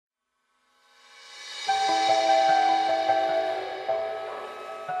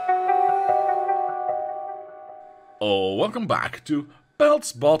Oh, welcome back to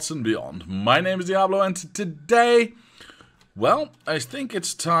Belts, Bots, and Beyond. My name is Diablo, and today, well, I think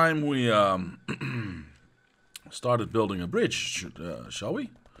it's time we started building a bridge, shall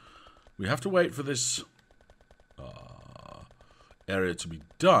we? We have to wait for this area to be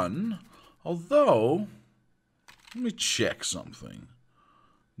done, although, let me check something.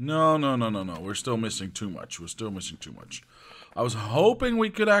 No, we're still missing too much. I was hoping we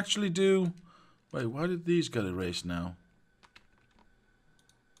could actually do... Wait, why did these get erased now?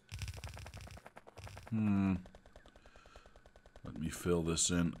 Let me fill this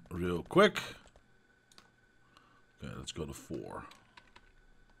in real quick. Okay, let's go to 4.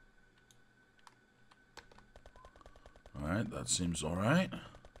 Alright, that seems alright.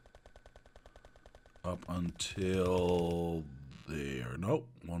 Up until there. Nope,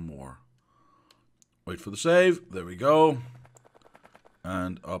 one more. Wait for the save. There we go.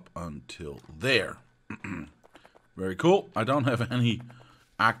 And up until there. Very cool. I don't have any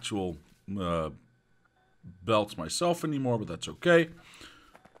actual belts myself anymore, but that's okay.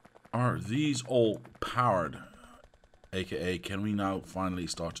 Are these all powered? AKA, can we now finally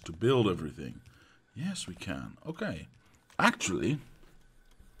start to build everything? Yes, we can. Okay. Actually,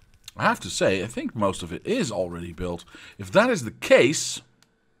 I have to say, I think most of it is already built. If that is the case,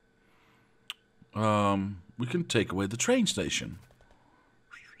 we can take away the train station.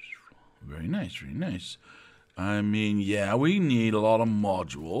 Very nice, very nice. I mean, yeah, we need a lot of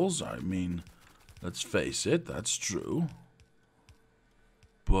modules. I mean, let's face it, that's true.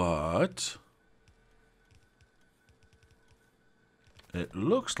 But it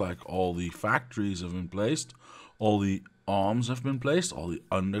looks like all the factories have been placed. All the arms have been placed. All the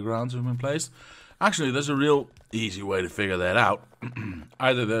undergrounds have been placed. Actually, there's a real easy way to figure that out.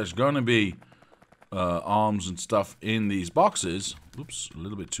 Either there's going to be arms and stuff in these boxes. Oops, a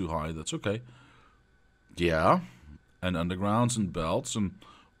little bit too high. That's okay. Yeah, and undergrounds and belts and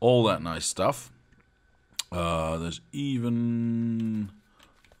all that nice stuff. There's even...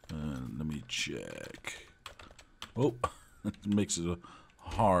 let me check. Oh, it makes it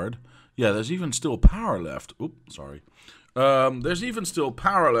hard. Yeah, there's even still power left. Oops, sorry. There's even still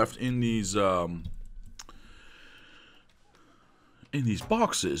power left in these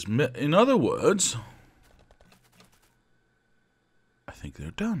boxes. In other words, I think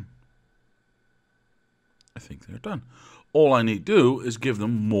they're done. All I need to do is give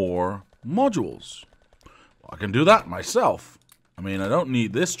them more modules. Well, I can do that myself. I mean, I don't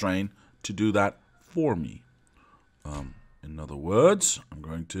need this train to do that for me. In other words, I'm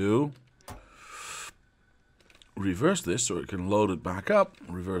going to reverse this so it can load it back up.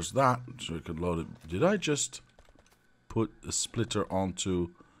 Reverse that so it can load it. Did I just put a splitter onto...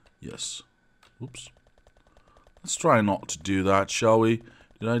 Yes. Oops. Let's try not to do that, shall we?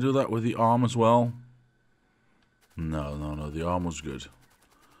 Did I do that with the arm as well? No. The arm was good.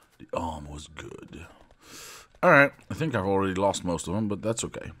 Alright. I think I've already lost most of them, but that's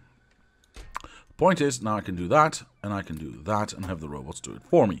okay. Point is, now I can do that, and I can do that, and have the robots do it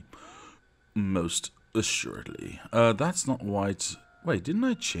for me. Most assuredly. That's not why it's... Wait, didn't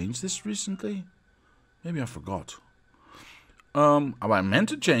I change this recently? Maybe I forgot. I meant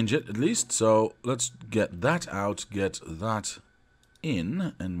to change it, at least, so let's get that out, get that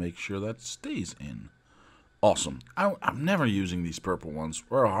in, and make sure that stays in. Awesome. I'm never using these purple ones.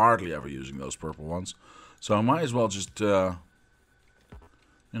 We're hardly ever using those purple ones. So I might as well just, you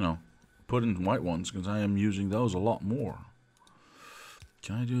know, put in white ones, because I am using those a lot more.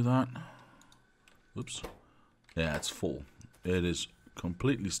 Can I do that? Oops. Yeah, it's full. It is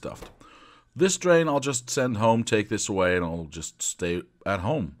completely stuffed. This train I'll just send home, take this away, and I'll just stay at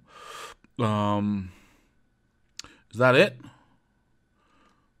home. Is that it?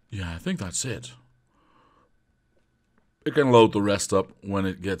 Yeah, I think that's it. It can load the rest up when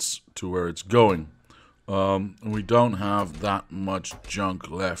it gets to where it's going. We don't have that much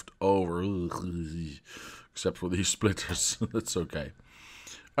junk left over. Except for these splitters. That's okay.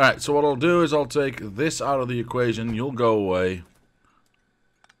 Alright, so what I'll do is I'll take this out of the equation. You'll go away.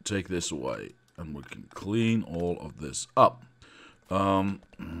 Take this away. And we can clean all of this up.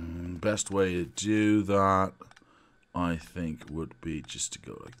 Best way to do that, I think, would be just to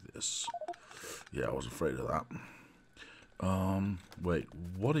go like this. Yeah, I was afraid of that. Wait,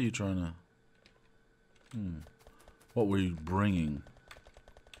 what are you trying to... What were you bringing?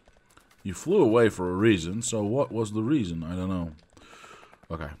 You flew away for a reason, so what was the reason? I don't know.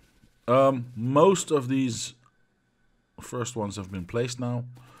 Okay. Most of these first ones have been placed now,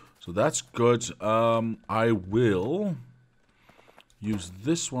 so that's good. I will use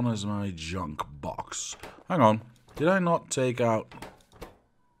this one as my junk box. Hang on. Did I not take out...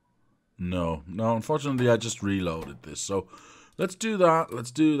 No, unfortunately I just reloaded this. So let's do that. Let's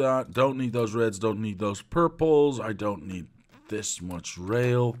do that. Don't need those reds. Don't need those purples. I don't need this much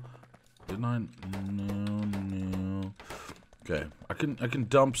rail. Didn't I? No. Okay, I can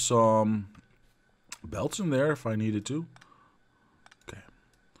dump some belts in there if I needed to. Okay.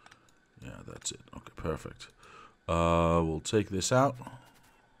 Yeah, that's it. Okay, perfect. We'll take this out.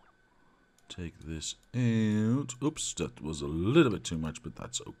 Take this out. Oops, that was a little bit too much, but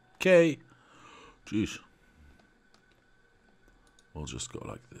that's okay. Jeez. We'll just go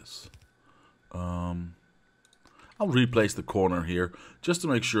like this. I'll replace the corner here just to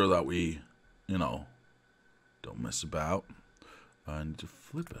make sure that we, you know, don't mess about. I need to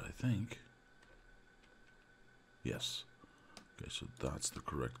flip it, I think. Yes. Okay, so that's the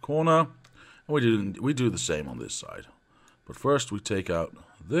correct corner. And we do the same on this side. But first we take out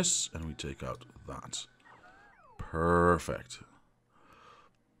this and we take out that. Perfect.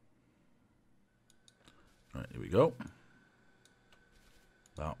 All right, here we go.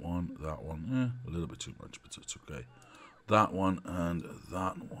 That one, a little bit too much, but it's okay. That one and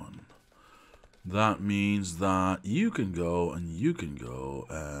that one. That means that you can go and you can go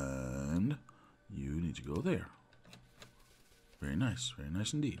and you need to go there. Very nice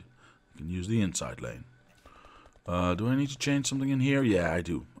indeed. You can use the inside lane. Do I need to change something in here? Yeah, I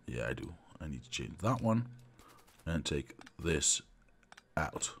do. I need to change that one and take this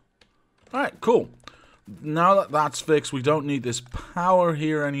out. Alright, cool. Now that that's fixed, we don't need this power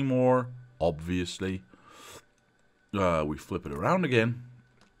here anymore, obviously. We flip it around again,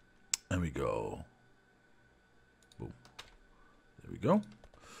 and we go. Boom. There we go.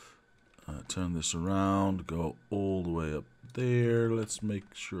 Turn this around, go all the way up there. Let's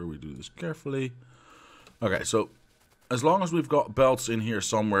make sure we do this carefully. Okay, so as long as we've got belts in here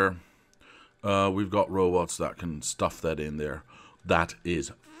somewhere, we've got robots that can stuff that in there. That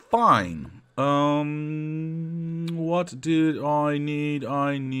is fine. What did I need?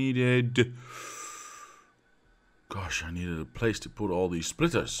 I needed... Gosh, I needed a place to put all these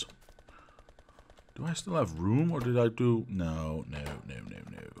splitters. Do I still have room, or did I do... No.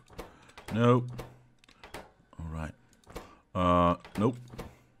 Alright. Nope.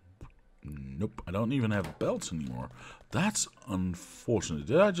 Nope, I don't even have belts anymore. That's unfortunate.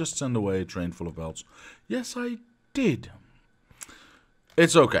 Did I just send away a train full of belts? Yes, I did.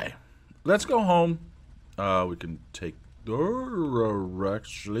 It's okay. Let's go home. We can take...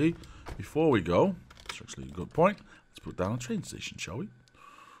 Actually, before we go... That's actually a good point. Let's put down a train station, shall we?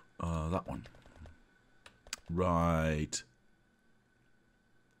 That one. Right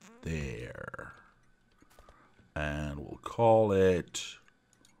there. And we'll call it...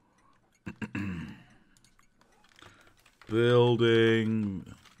 Building...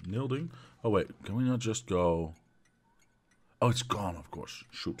 Nilding? Oh, wait. Can we not just go... Oh, it's gone, of course.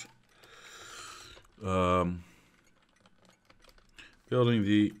 Shoot. Building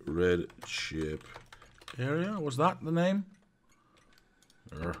the red chip area. Was that the name?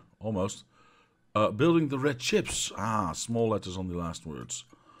 Almost. Building the red chips. Ah, small letters on the last words.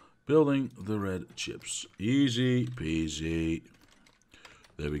 Building the red chips. Easy peasy.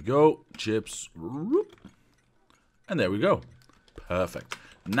 There we go. Chips. And there we go. Perfect.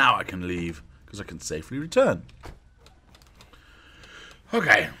 Now I can leave because I can safely return.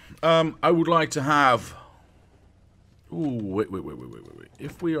 Okay. I would like to have... Ooh, wait.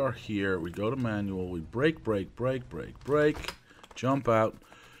 If we are here, we go to manual, we brake, jump out.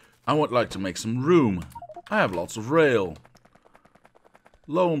 I would like to make some room. I have lots of rail.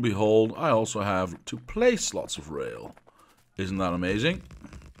 Lo and behold, I also have to place lots of rail. Isn't that amazing?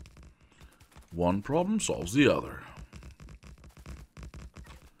 One problem solves the other.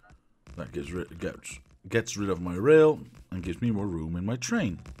 That gets rid of my rail and gives me more room in my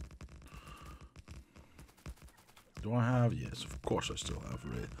train. Do I have? Yes, of course I still have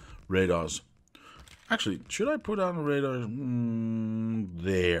radars. Actually, should I put on a radar?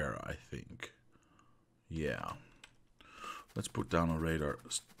 There, I think. Yeah. Let's put down a radar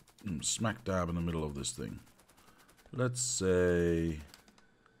smack dab in the middle of this thing. Let's say...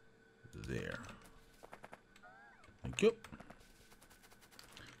 there. Thank you.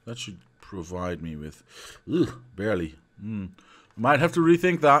 That should provide me with... barely. Might have to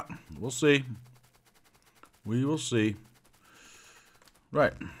rethink that. We'll see. We will see.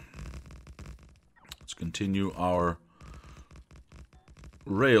 Right. Let's continue our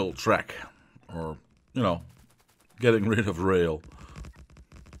rail track. Or, you know, getting rid of rail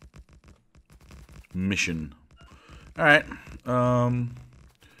mission. Alright.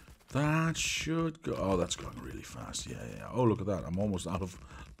 That should go... Oh, that's going really fast. Yeah. Oh, look at that. I'm almost out of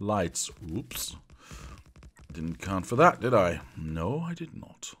lights. Oops. Didn't count for that, did I? No, I did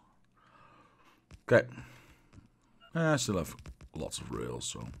not. Okay. I still have lots of rails,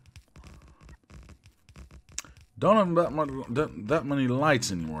 so don't have that many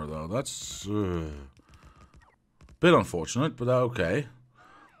lights anymore, though. That's a bit unfortunate, but okay.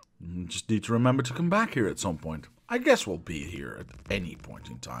 Just need to remember to come back here at some point. I guess we'll be here at any point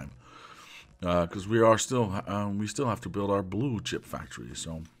in time, because we still have to build our blue chip factory.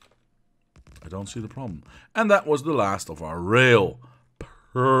 So I don't see the problem. And that was the last of our rail.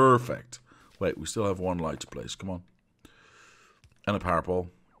 Perfect. Wait, we still have one light to place. Come on. And a power pole.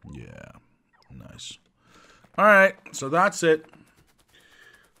 Yeah. Nice. Alright, so that's it.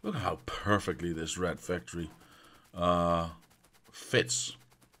 Look how perfectly this red factory fits.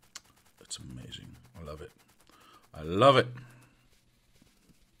 It's amazing. I love it. I love it.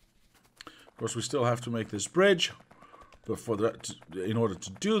 Of course, we still have to make this bridge. But for that, in order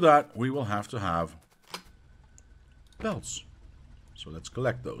to do that, we will have to have belts. So let's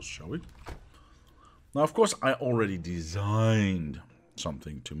collect those, shall we? Now, of course, I already designed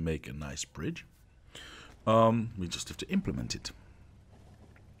something to make a nice bridge. We just have to implement it.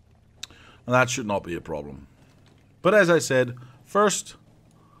 And that should not be a problem. But as I said, first,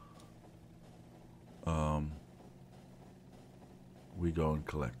 we go and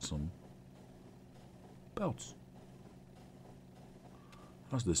collect some belts.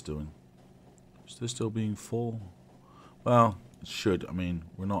 How's this doing? Is this still being full? Well, it should. I mean,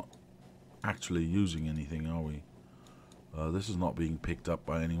 we're not actually using anything, are we? This is not being picked up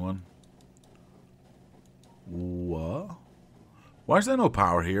by anyone. What? Why is there no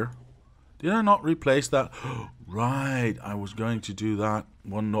power here? Did I not replace that? Right, I was going to do that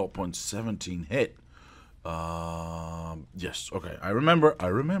 1.17 hit. Yes, okay, I remember.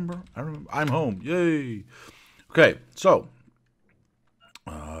 I'm home, yay. Okay, so.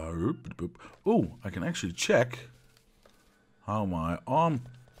 Oh, I can actually check how my arm.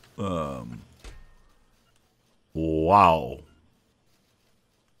 Wow.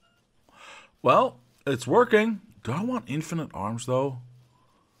 Well, it's working. Do I want infinite arms though?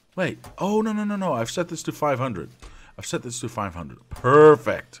 Wait. Oh, no. I've set this to 500.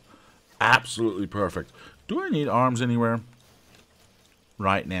 Perfect. Absolutely perfect. Do I need arms anywhere?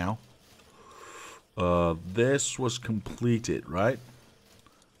 Right now. This was completed, right?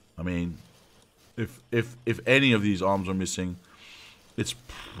 I mean, if any of these arms are missing, it's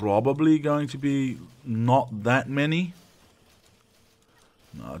probably going to be not that many.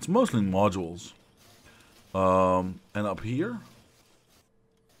 No, it's mostly modules. And up here,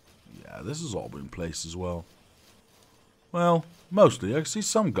 yeah, this has all been placed as well. Well, mostly. I see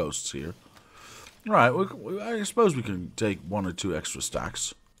some ghosts here. Right, I suppose we can take 1 or 2 extra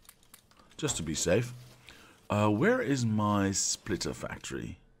stacks, just to be safe. Where is my splitter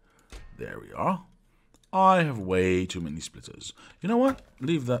factory? There we are. I have way too many splitters. You know what?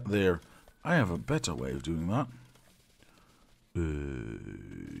 Leave that there. I have a better way of doing that. There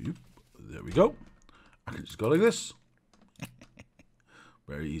we go. I can just go like this.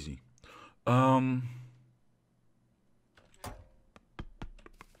 Very easy. I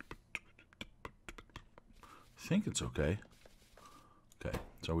think it's okay. Okay,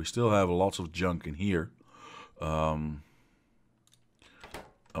 so we still have lots of junk in here. Oh,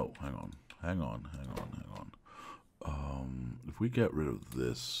 hang on. If we get rid of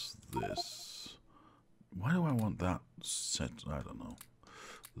this. Why do I want that set? I don't know.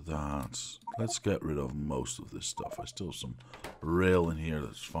 Let's get rid of most of this stuff. I still have some rail in here.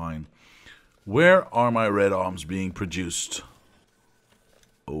 That's fine. Where are my red arms being produced?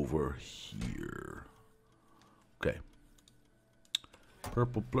 Over here. Okay.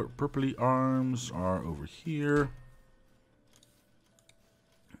 Purpley arms are over here.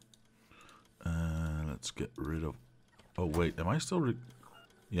 Let's get rid of. Oh wait, am I still?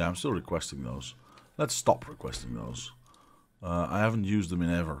 Yeah, I'm still requesting those. Let's stop requesting those. I haven't used them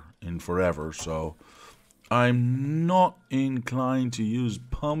in forever, so I'm not inclined to use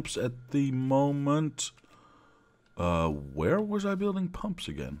pumps at the moment. Where was I building pumps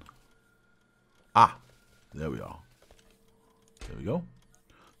again? Ah, there we are. There we go.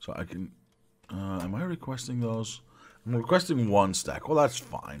 So I can. Am I requesting those? I'm requesting 1 stack. Well, that's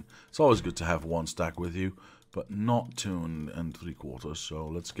fine. It's always good to have 1 stack with you, but not 2 3/4. So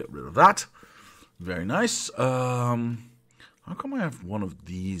let's get rid of that. Very nice. How come I have one of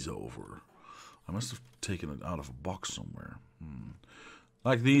these over? I must have taken it out of a box somewhere.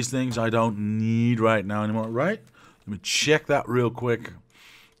 Like these things I don't need right now anymore, right? Let me check that real quick.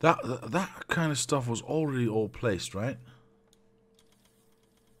 That kind of stuff was already all placed, right?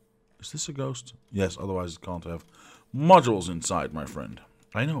 Is this a ghost? Yes, otherwise it can't have modules inside, my friend.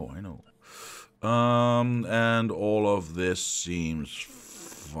 I know. And all of this seems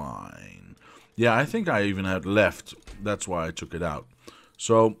fine. Yeah, I think I even had left. That's why I took it out.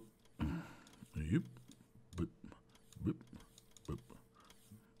 So, yep, boop, boop, boop.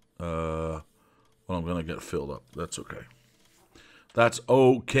 Well, I'm gonna get filled up. That's okay. That's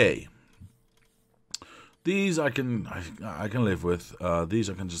okay. These I can live with. These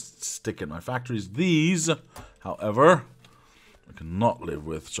I can just stick in my factories. These, however, I cannot live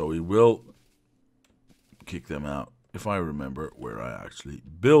with. So we will kick them out. If I remember where I actually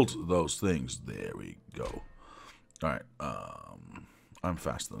built those things. There we go. Alright, I'm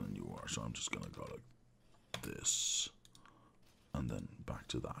faster than you are, so I'm just gonna go like this. And then back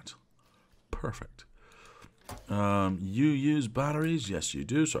to that. Perfect. You use batteries? Yes, you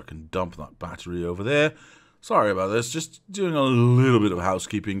do, so I can dump that battery over there. Sorry about this, just doing a little bit of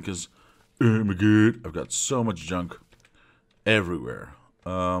housekeeping, because, oh my god, I've got so much junk everywhere.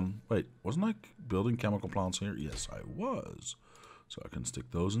 Wait, wasn't I building chemical plants here? Yes, I was. So I can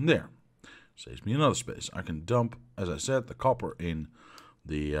stick those in there. Saves me another space. I can dump, as I said, the copper in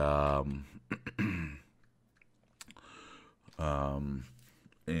the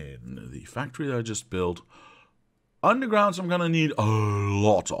in the factory that I just built. Undergrounds I'm gonna need a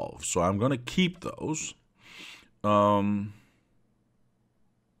lot of, so I'm gonna keep those. Yeah,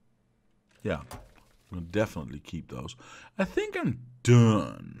 I'm gonna definitely keep those. I think I'm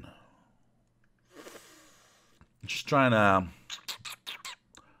done. Just trying to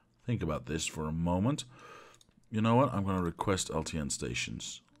think about this for a moment. You know what? I'm gonna request LTN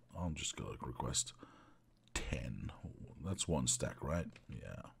stations. I'm just gonna request 10. That's one stack, right?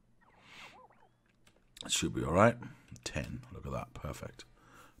 Yeah. It should be alright. 10. Look at that. Perfect.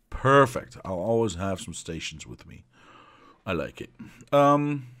 Perfect. I'll always have some stations with me. I like it.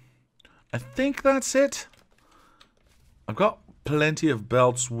 I think that's it. I've got plenty of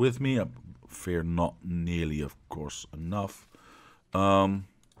belts with me. I fear not nearly, of course, enough. Do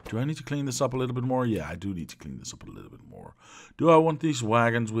I need to clean this up a little bit more? Yeah, I do need to clean this up a little bit more. Do I want these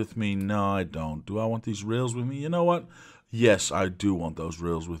wagons with me? No, I don't. Do I want these rails with me? You know what? Yes, I do want those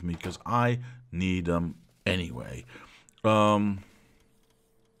rails with me because I need them anyway. Do I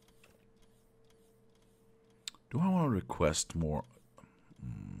want to request more?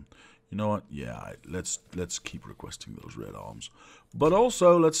 You know what? Yeah, let's keep requesting those red arms. But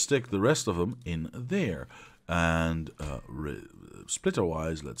also, let's stick the rest of them in there. And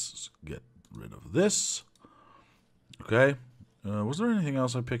splitter-wise, let's get rid of this. Okay. Was there anything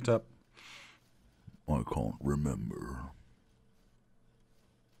else I picked up? I can't remember.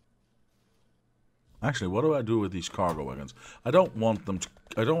 Actually, what do I do with these cargo wagons? I don't want them to.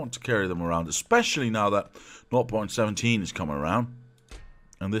 I don't want to carry them around, especially now that 0.17 is coming around,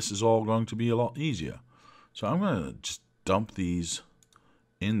 and this is all going to be a lot easier. So I'm going to just dump these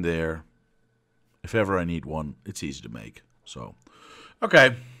in there. If ever I need one, it's easy to make. So,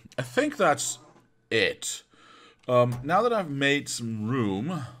 okay, I think that's it. Now that I've made some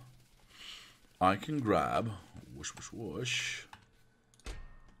room, I can grab whoosh, whoosh, whoosh,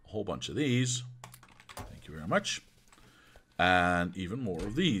 a whole bunch of these. Thank you very much. And even more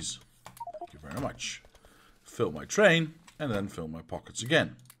of these. Thank you very much. Fill my train, and then fill my pockets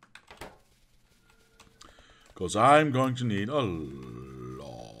again. Because I'm going to need a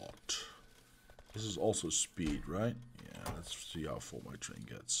lot. This is also speed, right? Yeah, let's see how full my train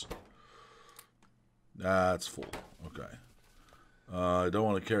gets. That's full. Okay. I don't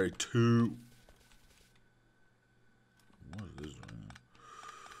want to carry too... What is this?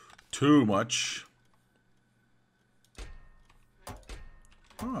 Too much.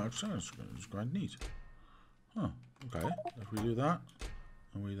 Oh, it's quite neat. Huh. Okay. If we do that,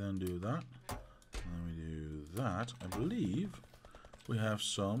 and we then do that, and then we do that, I believe we have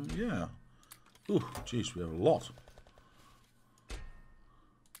some, yeah. Ooh, geez, we have a lot.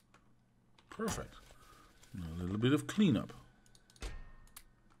 Perfect. A little bit of cleanup.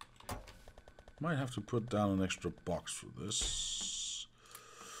 Might have to put down an extra box for this.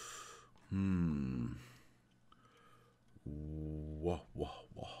 Whoa.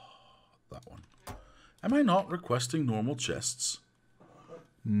 That one. Am I not requesting normal chests?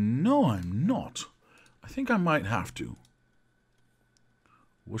 No, I'm not. I think I might have to.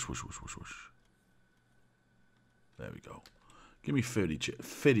 Whoosh, whoosh, whoosh, whoosh, whoosh. There we go. Give me 50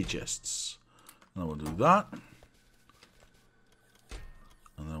 chests. And then we'll do that.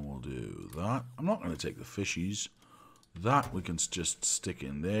 And then we'll do that. I'm not going to take the fishies. That we can just stick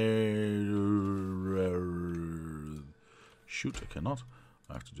in there. Shoot, I cannot.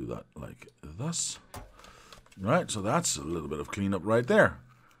 I have to do that like this. Right, so that's a little bit of cleanup right there.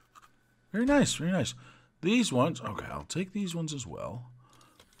 Very nice, very nice. These ones, okay, I'll take these ones as well.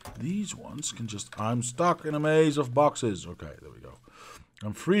 These ones can just, I'm stuck in a maze of boxes. Okay, there we go.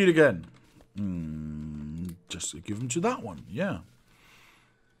 I'm freed again. Just give them to that one. Yeah.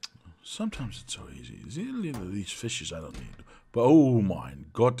 Sometimes it's so easy. These fishes I don't need. But oh my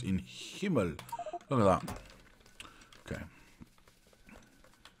God in Himmel. Look at that. Okay.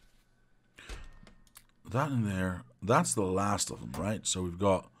 That in there. That's the last of them, right? So we've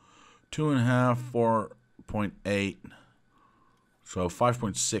got 2.5, 4.8. So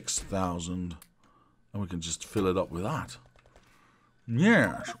 5.6 thousand. And we can just fill it up with that.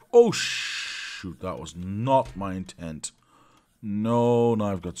 Yes. Oh, shoot. That was not my intent. No,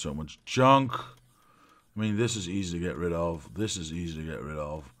 now I've got so much junk. I mean, this is easy to get rid of. This is easy to get rid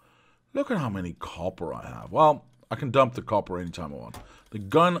of. Look at how many copper I have. Well, I can dump the copper anytime I want. The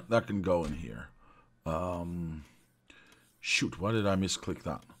gun, that can go in here. Shoot, why did I misclick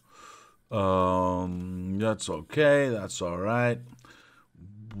that? That's okay. That's all right.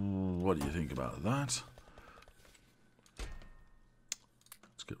 What do you think about that?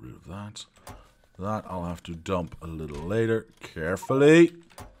 Let's get rid of that. That I'll have to dump a little later. Carefully.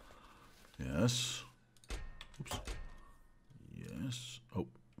 Yes. Oops. Yes. Oh.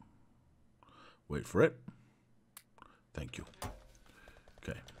 Wait for it. Thank you.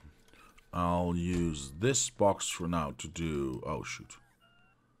 Okay. I'll use this box for now to do... Oh, shoot.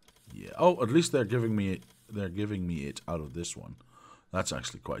 Yeah. Oh, at least they're giving me it. They're giving me it out of this one. That's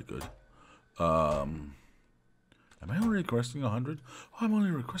actually quite good. Am I only requesting 100? Oh, I'm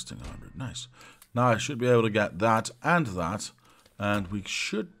only requesting 100. Nice. Now I should be able to get that, and we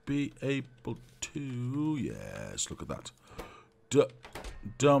should be able to... Yes, look at that.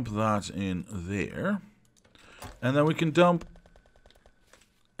 Dump that in there. And then we can dump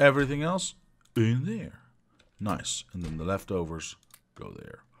everything else in there. Nice. And then the leftovers go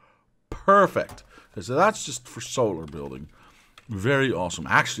there. Perfect. Okay, so that's just for solar building. Very awesome.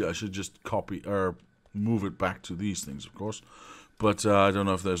 Actually, I should just copy or move it back to these things, of course. But I don't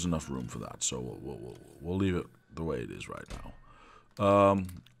know if there's enough room for that. So we'll leave it the way it is right now.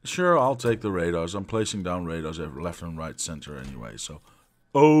 Sure, I'll take the radars. I'm placing down radars left and right center anyway. So,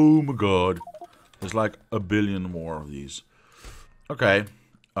 oh my God. There's like a billion more of these. Okay.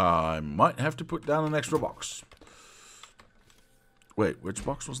 I might have to put down an extra box. Wait, which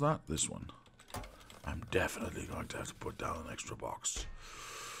box was that? This one. I'm definitely going to have to put down an extra box.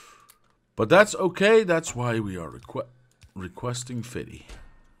 But that's okay. That's why we are requesting 50.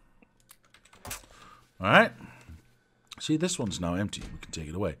 Alright. See, this one's now empty. We can take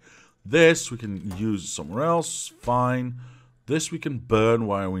it away. This we can use somewhere else. Fine. This we can burn.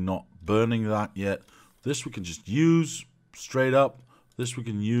 Why are we not burning that yet? This we can just use straight up. This we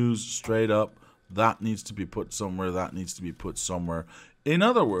can use straight up. That needs to be put somewhere. That needs to be put somewhere. In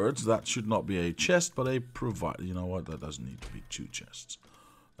other words, that should not be a chest, but a provider. You know what? That doesn't need to be 2 chests.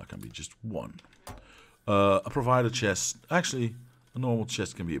 That can be just 1. A provider chest. Actually, a normal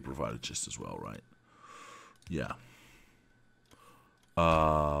chest can be a provider chest as well, right? Yeah.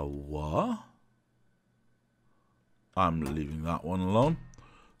 What? I'm leaving that one alone.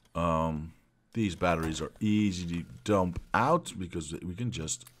 These batteries are easy to dump out because we can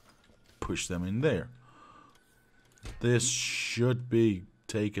just push them in there. This should be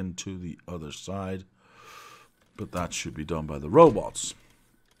taken to the other side, but that should be done by the robots.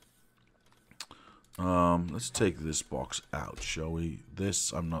 Let's take this box out, shall we?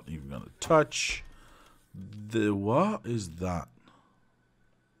 This I'm not even going to touch. What is that?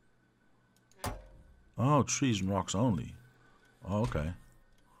 Oh, trees and rocks only. Oh, okay.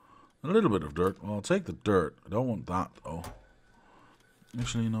 A little bit of dirt. Well, I'll take the dirt. I don't want that, though.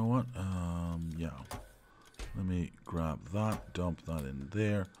 Actually, you know what? Yeah. Let me grab that, dump that in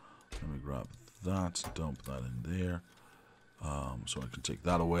there. Let me grab that, dump that in there. So I can take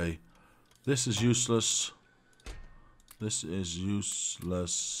that away. This is useless. This is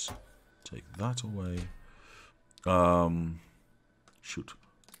useless. Take that away. Shoot.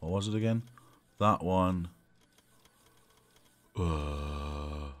 What was it again? That one.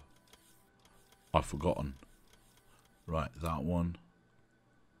 I've forgotten. Right, that one.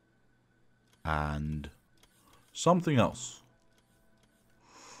 And something else.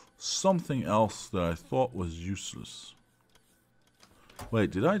 Something else that I thought was useless. Wait,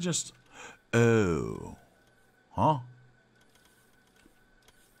 did I just... Oh. Huh?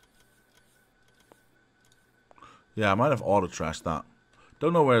 Yeah, I might have auto-trashed that.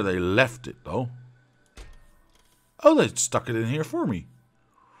 Don't know where they left it, though. Oh, they stuck it in here for me.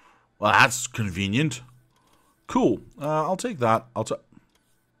 Well, that's convenient. Cool. I'll take that. I'll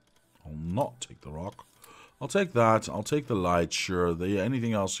not take the rock. I'll take that. I'll take the light. Sure.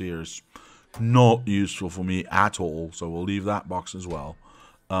 Anything else here is not useful for me at all. So we'll leave that box as well.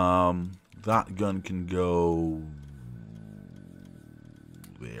 That gun can go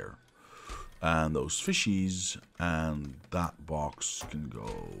there. And those fishies and that box can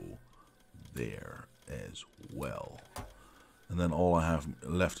go there as well. And then all I have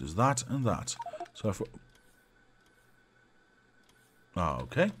left is that and that. So if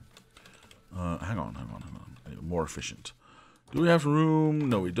okay. Hang on. More efficient. Do we have room?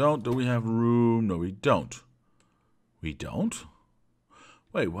 No, we don't. Do we have room? No, we don't. We don't?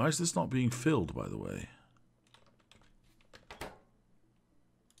 Wait, why is this not being filled, by the way?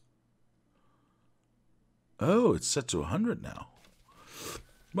 Oh, it's set to 100 now.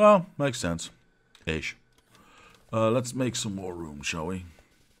 Well, makes sense. Ish. Let's make some more room, shall we?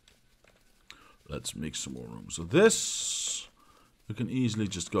 Let's make some more room. So this, we can easily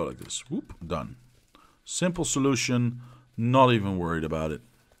just go like this. Whoop, done. Simple solution. Not even worried about it.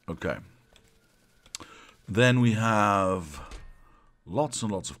 Okay. Then we have lots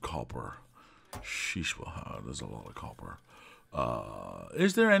and lots of copper. Sheesh, there's a lot of copper.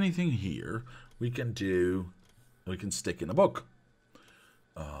 Is there anything here we can do, we can stick in a book?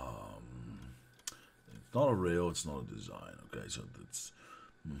 It's not a rail, it's not a design. Okay, so that's,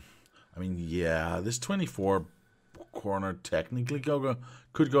 I mean, yeah, this 24 corner technically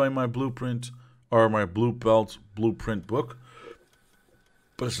could go in my blueprint or my blueprint book,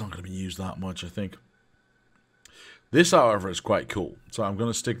 but it's not going to be used that much, I think. This, however, is quite cool, so I'm going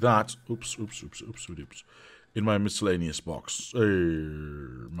to stick that. Oops. In my miscellaneous box,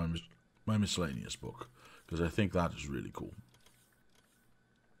 my miscellaneous book, because I think that is really cool.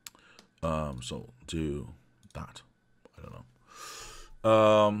 So do that. I don't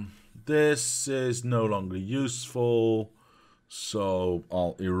know. This is no longer useful, so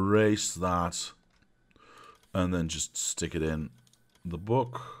I'll erase that and then just stick it in the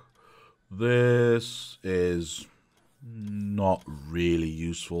book. This is not really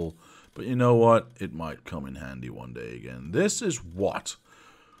useful, but you know what? It might come in handy one day again. This is what?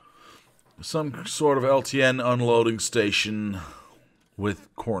 Some sort of LTN unloading station with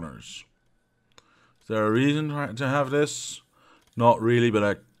corners. Is there a reason to have this? Not really, but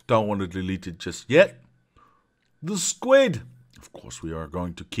I don't want to delete it just yet. The squid. Of course, we are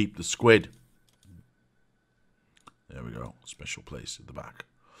going to keep the squid. There we go. Special place at the back.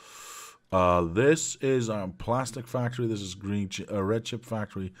 This is a plastic factory. This is red chip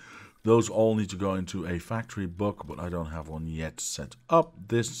factory. Those all need to go into a factory book, but I don't have one yet set up.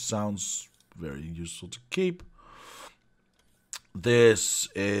 This sounds very useful to keep. This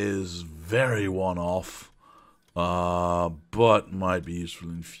is very one-off, but might be useful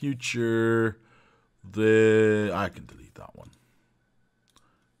in future. I can delete that one.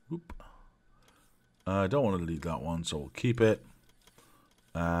 Oop. I don't want to delete that one, so we'll keep it.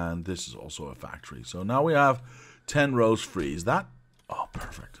 And this is also a factory. So now we have 10 rows free. Is that? Oh,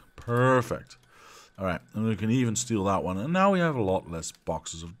 perfect. Perfect. All right. And we can even steal that one. And now we have a lot less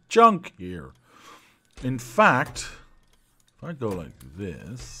boxes of junk here. In fact, if I go like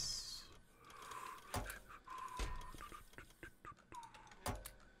this.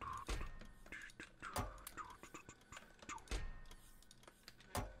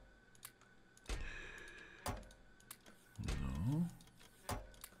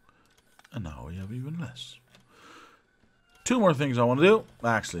 And now we have even less. Two more things I want to do.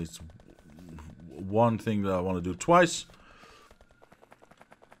 Actually, it's one thing that I want to do twice.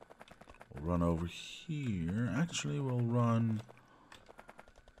 We'll run over here. Actually, we'll run...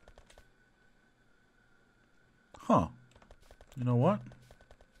 Huh. You know what?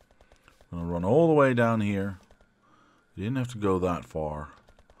 I'm going to run all the way down here. You didn't have to go that far.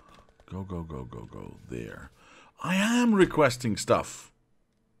 Go there. I am requesting stuff.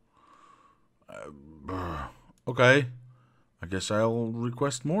 Okay. I guess I'll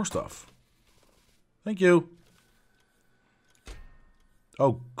request more stuff. Thank you.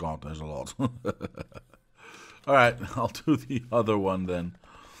 Oh, God, there's a lot. Alright, I'll do the other one then.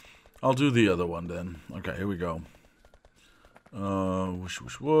 Okay, here we go. Whoosh,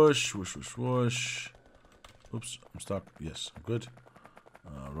 whoosh, whoosh, whoosh, whoosh, whoosh. Oops, I'm stuck. Yes, I'm good.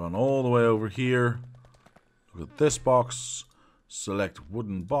 Run all the way over here. Look at this box. Select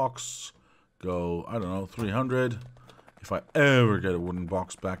wooden box. Go, I don't know, 300. If I ever get a wooden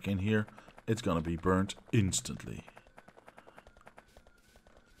box back in here, it's going to be burnt instantly.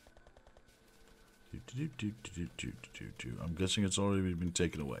 I'm guessing it's already been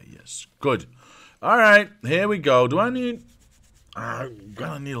taken away. Yes. Good. Alright, here we go. I'm going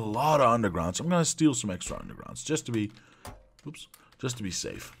to need a lot of undergrounds. I'm going to steal some extra undergrounds just to be, just to be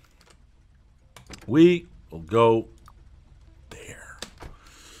safe. We will go there.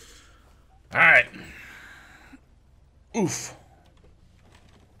 Alright. Oof.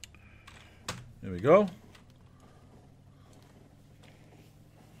 There we go.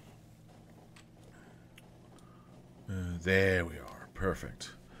 There we are.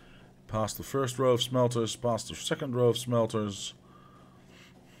 Perfect. Past the first row of smelters, past the second row of smelters,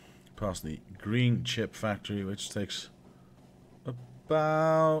 past the green chip factory, which takes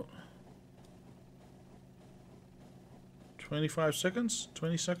about 25 seconds,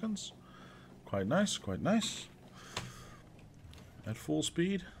 20 seconds. Quite nice, quite nice. At full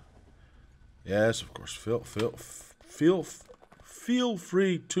speed. Yes, of course. Feel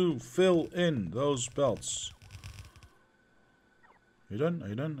free to fill in those belts. Are you done? Are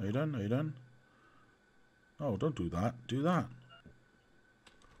you done? Are you done? Are you done? Oh, don't do that. Do that.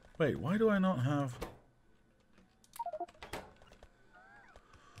 Wait, why do I not have...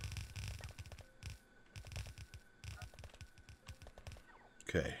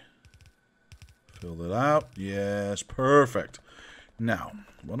 Okay. Fill that out. Yes, perfect. Now,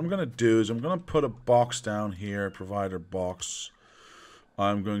 what I'm going to do is I'm going to put a box down here, provider box.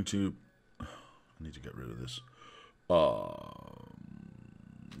 I'm going to... I need to get rid of this.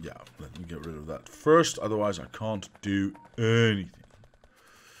 Yeah, let me get rid of that first, otherwise I can't do anything.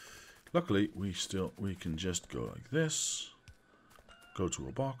 Luckily, we can just go like this, go to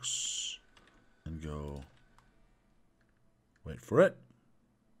a box, and go, wait for it.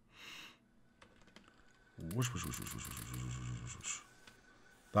 Whoosh, whoosh, whoosh, whoosh, whoosh, whoosh, whoosh, whoosh.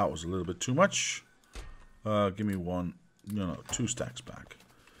 That was a little bit too much. Give me one, no, 2 stacks back.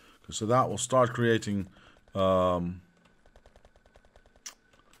 So that will start creating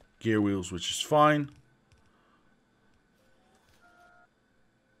gear wheels, which is fine.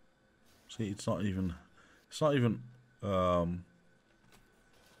 See, it's not even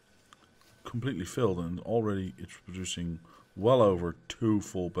completely filled, and already it's producing well over 2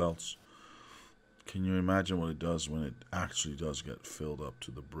 full belts. Can you imagine what it does when it actually does get filled up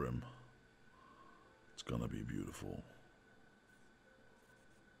to the brim? It's gonna be beautiful.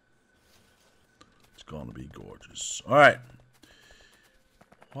 It's gonna be gorgeous. All right.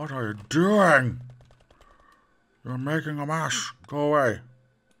 What are you doing? You're making a mess. Go away.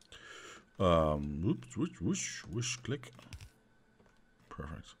 Oops, whoosh, whoosh, whoosh, click.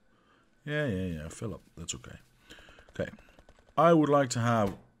 Perfect. Yeah. Fill up. That's okay. Okay. I would like to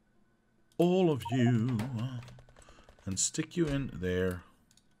have all of you and stick you in there.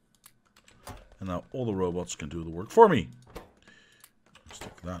 And now all the robots can do the work for me.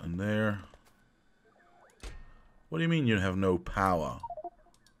 Stick that in there. What do you mean you have no power?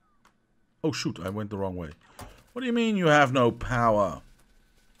 Oh shoot, I went the wrong way. What do you mean you have no power?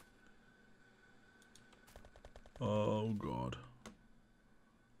 Oh god.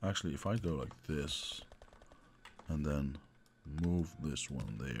 Actually, if I go like this and then move this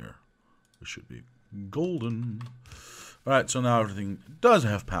one there, it should be golden. Alright, so now everything does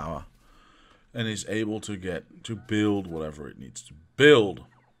have power and is able to build whatever it needs to build.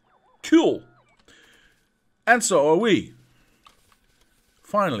 Cool. And so are we.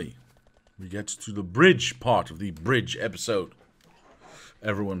 Finally, we get to the bridge part of the bridge episode.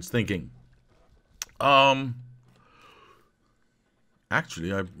 Everyone's thinking. Actually,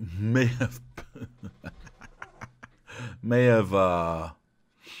 I may have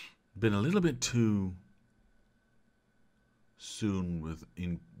been a little bit too soon with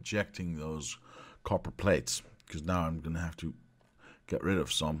injecting those copper plates, because now I'm going to have to get rid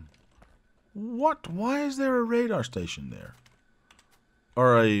of some. What? Why is there a radar station there?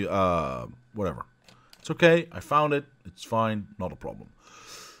 Or a, whatever. It's okay. I found it. It's fine. Not a problem.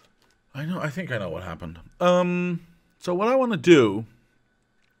 I think I know what happened. So what I want to do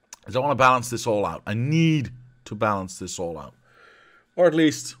is I want to balance this all out. I need to balance this all out. Or at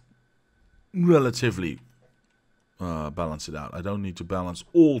least relatively balance it out. I don't need to balance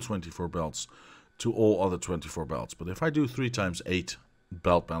all 24 belts to all other 24 belts. But if I do 3 times 8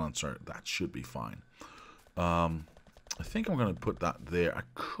 belt balancer, that should be fine. I think I'm going to put that there. I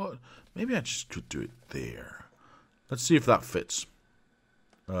could, maybe I just could do it there. Let's see if that fits.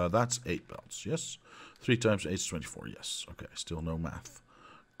 That's 8 belts, yes. 3 times 8 is 24, yes. Okay, still no math.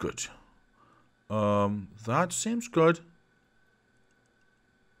 Good. That seems good.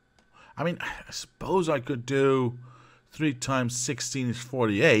 I mean, I suppose I could do 3 times 16 is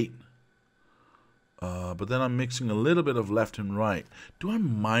 48. But then I'm mixing a little bit of left and right. Do I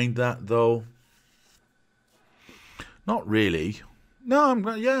mind that, though? Not really. No,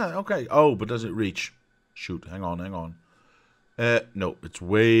 yeah, okay. Oh, but does it reach? Shoot, hang on. No, it's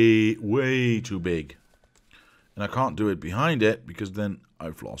way too big. And I can't do it behind it, because then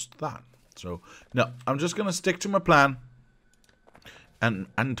I've lost that. So, no, I'm just going to stick to my plan. And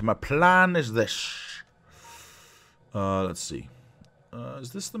my plan is this. Let's see.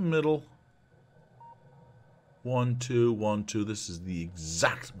 Is this the middle? 1, 2, 1, 2. This is the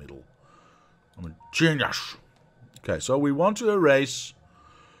exact middle. I'm a genius. Okay, so we want to erase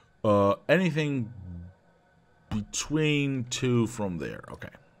anything between 2 from there. Okay,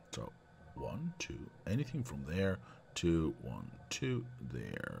 so 1, 2, anything from there, 2, 1, 2,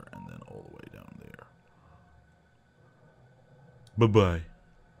 there, and then all the way down there. Bye-bye.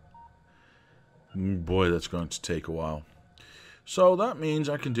 Boy, that's going to take a while. So that means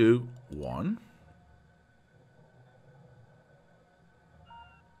I can do 1,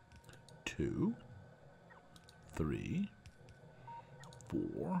 2, 3,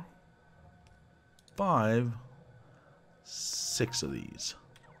 4, 5, 6 of these.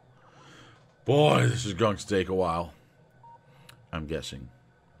 Boy, this is going to take a while, I'm guessing.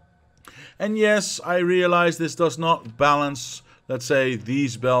 And yes, I realize this does not balance, let's say,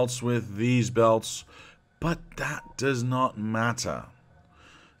 these belts with these belts, but that does not matter.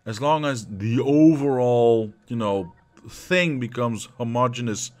 As long as the overall, you know, thing becomes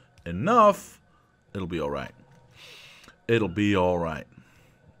homogeneous enough, it'll be alright. It'll be alright.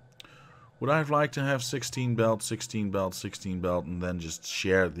 Would I have liked to have 16 belts, 16 belts, 16 belt, and then just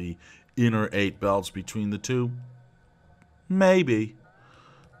share the inner 8 belts between the two? Maybe.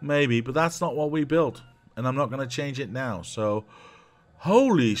 Maybe, but that's not what we built. And I'm not going to change it now. So,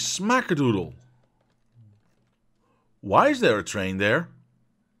 holy smackadoodle. Why is there a train there?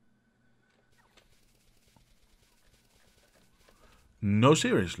 No,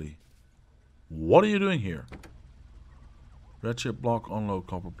 seriously. What are you doing here? Red chip block, unload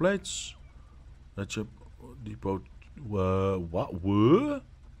copper plates. Red chip depot. What? What?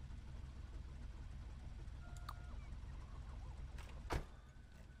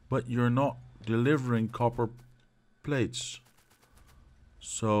 But you're not delivering copper plates.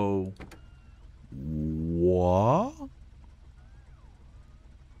 So, what?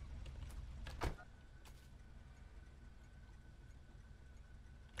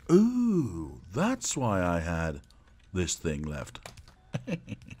 Ooh, that's why I had this thing left.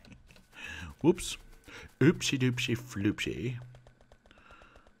 Whoops. Oopsie doopsie floopsie.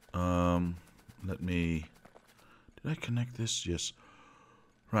 Let me... Did I connect this? Yes.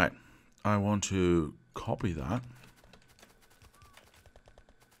 Right. I want to copy that.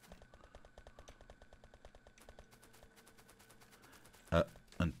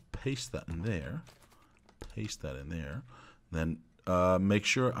 And paste that in there. Paste that in there. Then make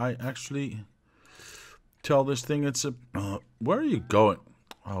sure I actually tell this thing it's a... where are you going?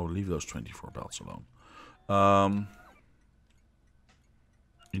 Oh, leave those 24 belts alone.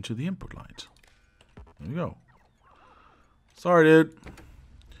 Into the input lines. There we go. Sorry, dude.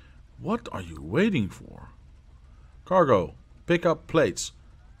 What are you waiting for? Cargo. Pick up plates.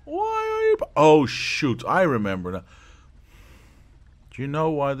 Why are you... Oh, shoot. I remember that. Do you know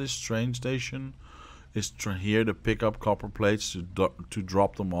why this train station is here to pick up copper plates to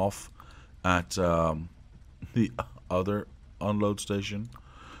drop them off at the other unload station?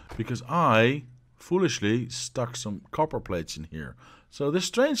 Because I foolishly stuck some copper plates in here. So this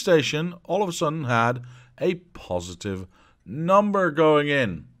train station all of a sudden had a positive number going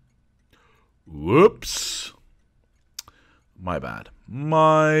in. Whoops. My bad.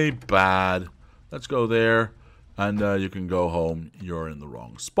 My bad. Let's go there. And you can go home. You're in the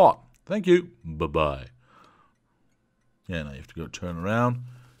wrong spot. Thank you. Bye-bye. Yeah, now you have to go turn around.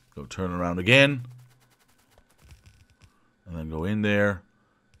 Go turn around again. And then go in there.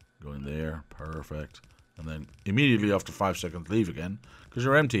 Go in there. Perfect. And then immediately after 5 seconds, leave again. Because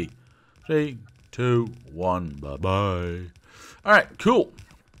you're empty. 3, 2, 1. Bye-bye. Alright, cool.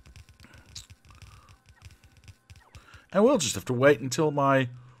 And we'll just have to wait until my,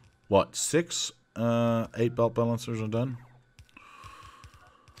 what, 6, 8 belt balancers are done.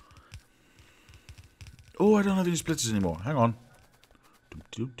 Oh, I don't have any splitters anymore. Hang on.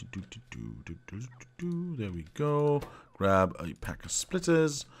 There we go. Grab a pack of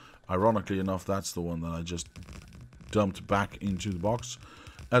splitters. Ironically enough, that's the one that I just dumped back into the box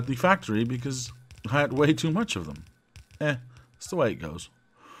at the factory because I had way too much of them. That's the way it goes.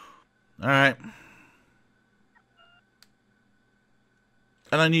 Alright.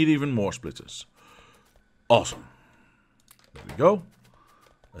 And I need even more splitters. Awesome. There we go.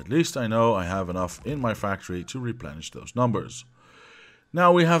 At least I know I have enough in my factory to replenish those numbers.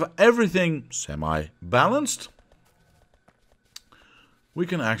 Now we have everything semi-balanced. We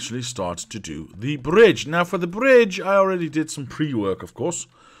can actually start to do the bridge. Now for the bridge, I already did some pre-work, of course.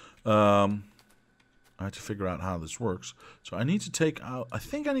 I had to figure out how this works. So I need to take out, I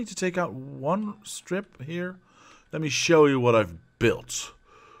think I need to take out one strip here. Let me show you what I've built.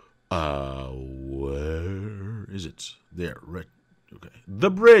 Where is it? There, right. Okay. The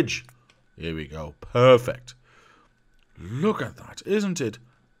bridge. Here we go. Perfect. Look at that. Isn't it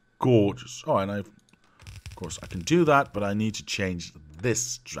gorgeous? Oh, and I've, of course, I can do that, but I need to change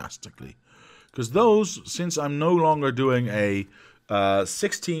this drastically. Because those, since I'm no longer doing a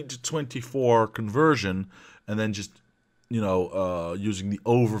 16 to 24 conversion, and then just, using the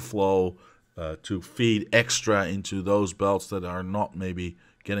overflow to feed extra into those belts that are not maybe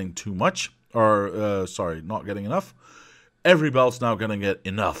getting too much, or, not getting enough, every belt's now going to get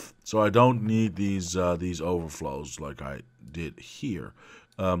enough. So I don't need these overflows like I did here.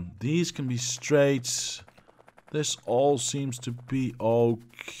 These can be straight. This all seems to be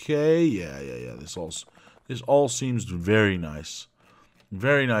okay. Yeah. This all seems very nice.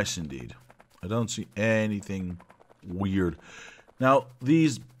 Very nice indeed. I don't see anything weird. Now,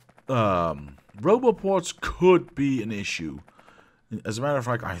 these roboports could be an issue. As a matter of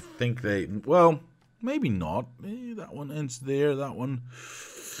fact, I think they... Well, maybe not. Maybe that one ends there. That one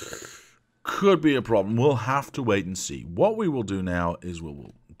could be a problem. We'll have to wait and see. What we will do now is we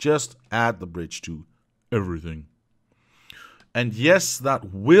will just add the bridge to everything. And yes,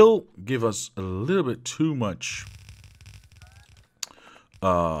 that will give us a little bit too much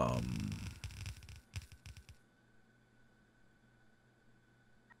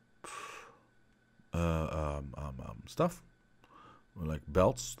stuff, like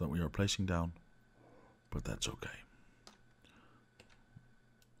belts that we are placing down, but that's okay.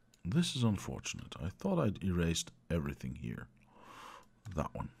 This is unfortunate. I thought I'd erased everything here.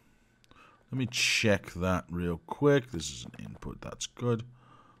 That one. Let me check that real quick. This is an input. That's good.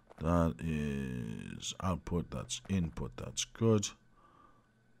 That is output. That's input. That's good.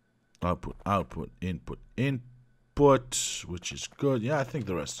 Output, output, input, input, which is good. Yeah, I think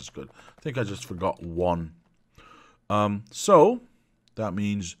the rest is good. I think I just forgot one. So that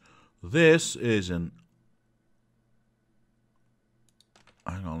means this is an...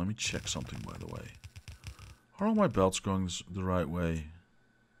 Hang on, let me check something, by the way. Are all my belts going the right way?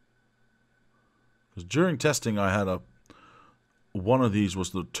 Because during testing, I had one of these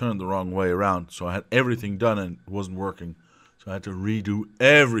was turned the wrong way around, so I had everything done and it wasn't working. So I had to redo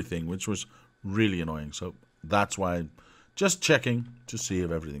everything, which was really annoying. So that's why I'm just checking to see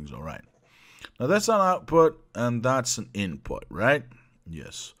if everything's all right. Now that's an output and that's an input, right?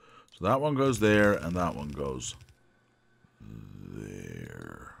 Yes. So that one goes there and that one goes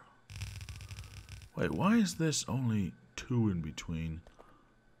there. Wait, why is this only 2 in between?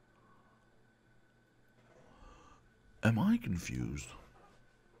 Am I confused?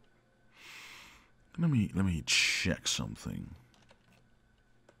 Let me check something.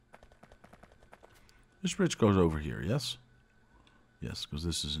 This bridge goes over here, yes? Yes, because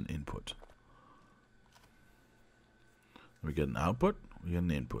this is an input. We get an output, we get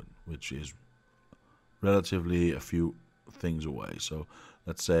an input, which is relatively a few things away. So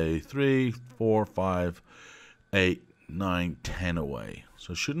let's say 3, 4, 5, 8, 9, 10 away.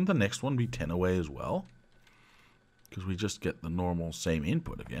 So shouldn't the next one be 10 away as well? Because we just get the normal same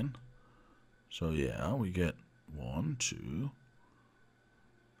input again. So yeah, we get 1, 2,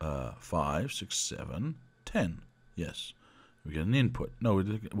 5, 6, 7, 10. Yes, we get an input. No,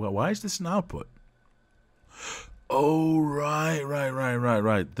 well, why is this an output? Oh,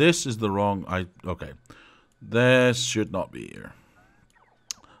 right. This is the wrong... Okay. This should not be here.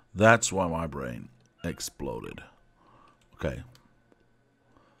 That's why my brain exploded. Okay.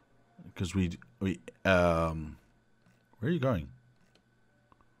 Because we where are you going?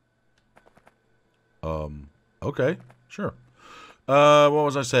 Okay, sure. What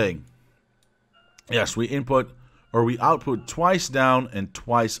was I saying? Yes, we input or we output twice down and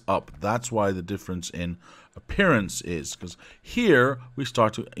twice up. That's why the difference in appearance is, because here we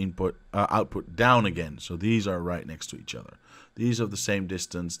start to output down again. So these are right next to each other. These are the same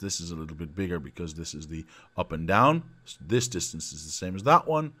distance. This is a little bit bigger because this is the up and down. So this distance is the same as that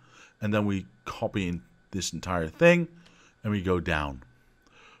one. And then we copy in this entire thing and we go down.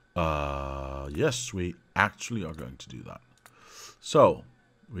 Yes, we actually are going to do that. So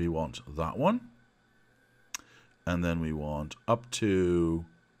we want that one. And then we want up to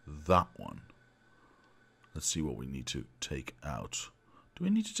that one. Let's see what we need to take out. Do we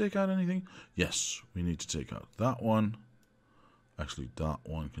need to take out anything? Yes, we need to take out that one. Actually, that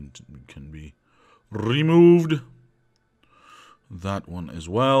one can be removed. That one as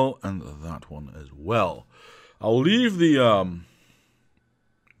well, and that one as well. I'll leave the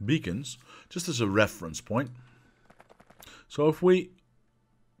beacons just as a reference point. So if we...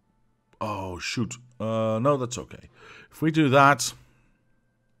 Oh, shoot. No, that's okay. If we do that,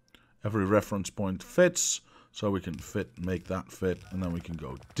 every reference point fits, so we can make that fit, and then we can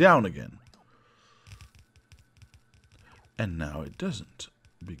go down again. And now it doesn't,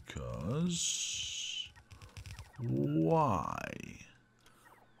 because... Why?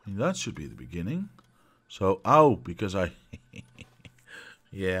 I mean, that should be the beginning. So, oh, because I...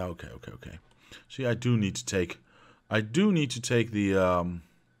 yeah, okay. See, I do need to take the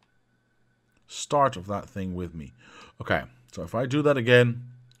start of that thing with me. Okay, so if I do that again...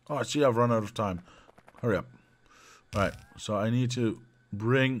 Oh, I see I've run out of time. Hurry up. Right, so I need to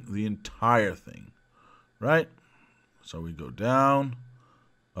bring the entire thing. Right? So we go down,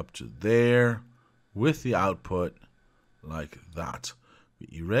 up to there, with the output, like that. We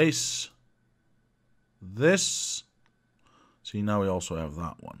erase this. See, now we also have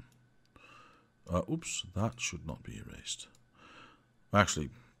that one. Oops, that should not be erased.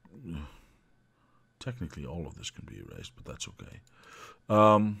 Actually, technically all of this can be erased, but that's okay.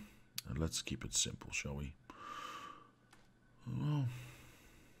 Let's keep it simple, shall we? Well,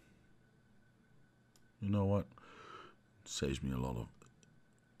 you know what? It saves me a lot of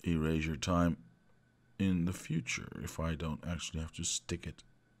erasure time in the future if I don't actually have to stick it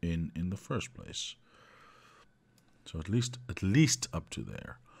in the first place. So at least up to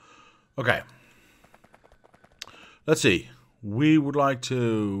there. Okay. Let's see. We would like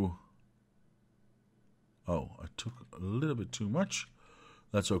to... Oh, I took a little bit too much.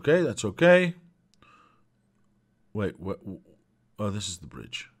 That's okay. That's okay. Wait, what? Oh, this is the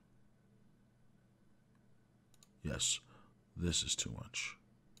bridge. Yes, this is too much.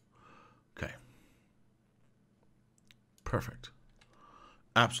 Okay. Perfect.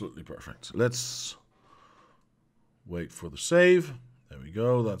 Absolutely perfect. Let's wait for the save. There we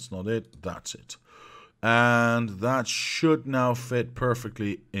go. That's not it. That's it. And that should now fit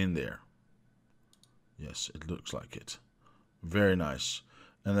perfectly in there. Yes, it looks like it. Very nice.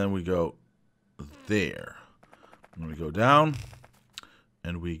 And then we go there. And we go down.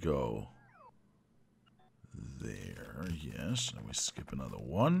 And we go there. Yes. And we skip another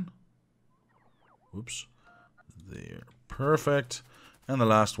one. Oops. There. Perfect. And the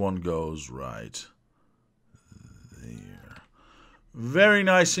last one goes right there. Very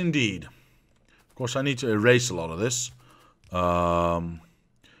nice indeed. Of course, I need to erase a lot of this.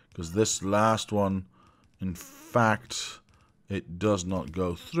 Because this last one, in fact, it does not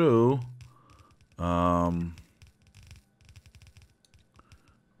go through. I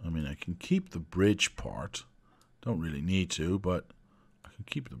mean, I can keep the bridge part. Don't really need to, but I can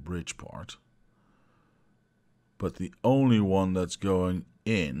keep the bridge part. But the only one that's going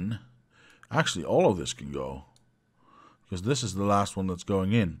in... Actually, all of this can go. Because this is the last one that's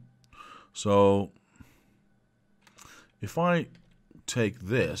going in. So, if I take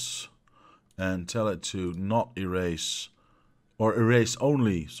this and tell it to not erase... Or erase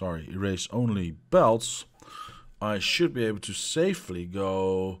only belts... I should be able to safely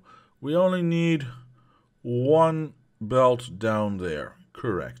go... We only need one belt down there.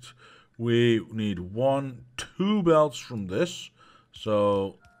 Correct. We need 2 belts from this.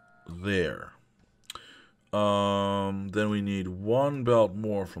 So, there. Then we need 1 belt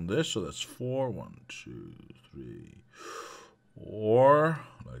more from this. So that's 4. 1, 2, 3, 4.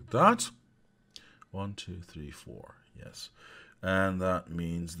 Like that. 1, 2, 3, 4. Yes. And that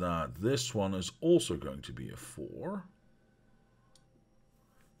means that this one is also going to be a 4.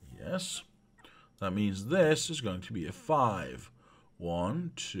 Yes. That means this is going to be a 5.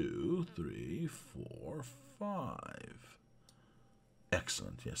 1, 2, 3, 4, 5.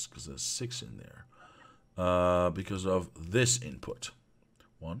 Excellent. Yes, because there's 6 in there. Because of this input.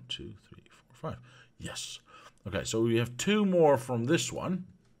 1, 2, 3, 4, 5. Yes. Okay, so we have 2 more from this one.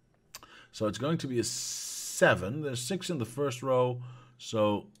 So it's going to be a 7. There's 6 in the first row,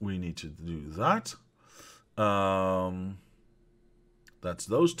 so we need to do that. That's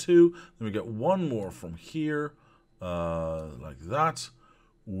those 2. Then we get 1 more from here, like that.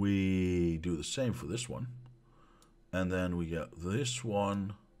 We do the same for this one. And then we get this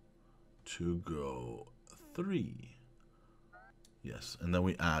one to go 3. Yes, and then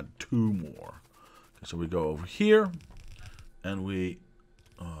we add 2 more. Okay, so we go over here, and we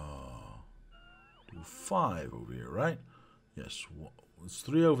do 5 over here, right? Yes, it's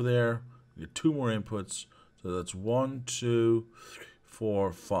 3 over there. We get 2 more inputs. So that's 1, 2, 3,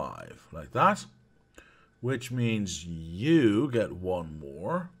 4, 5, like that. Which means you get 1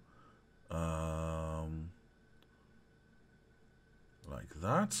 more. Like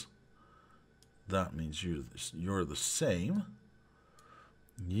that. That means you're the same.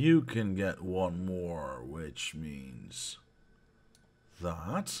 You can get 1 more, which means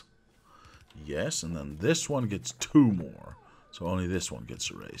that. Yes, and then this one gets 2 more. So only this one gets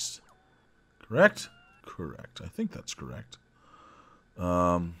erased. Correct? Correct. I think that's correct.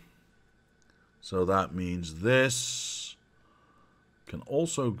 So that means this can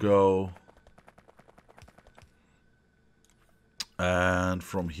also go And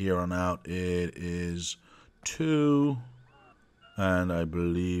from here on out, it is 2. And I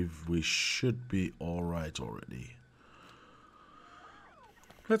believe we should be all right already.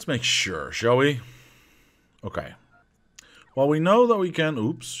 Let's make sure, shall we? Okay. Well, we know that we can...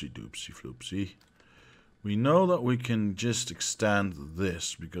 Oopsie doopsie floopsie. We know that we can just extend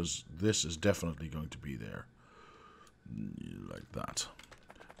this, because this is definitely going to be there. Like that.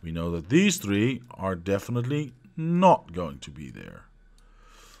 We know that these 3 are definitely not going to be there.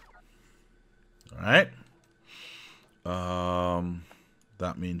 Alright.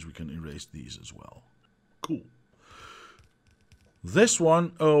 That means we can erase these as well. Cool. This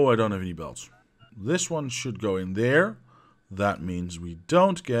one... Oh, I don't have any belts. This one should go in there. That means we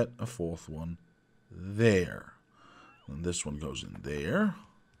don't get a 4th one there. And this one goes in there.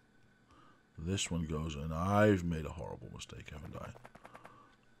 This one goes in. I've made a horrible mistake, haven't I?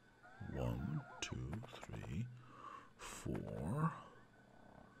 1, 2, 3, 4.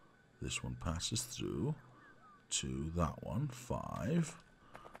 This one passes through to that one. 5.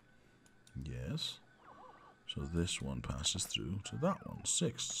 Yes. So this one passes through to that one.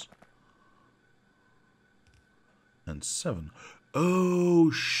 6. And 7.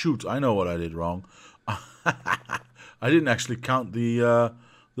 Oh, shoot. I know what I did wrong. I didn't actually count the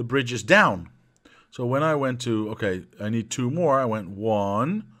bridges down. So when I went to, okay, I need 2 more. I went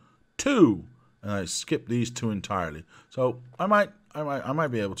 1, 2. And I skipped these 2 entirely. So I might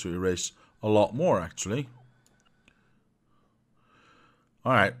be able to erase a lot more, actually.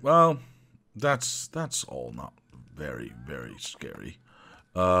 All right. Well, that's all not very, very scary.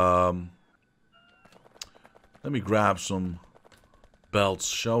 Let me grab some belts,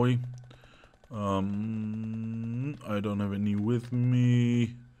 shall we? I don't have any with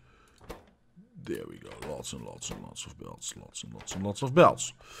me. There we go. Lots and lots and lots of belts. Lots and lots and lots of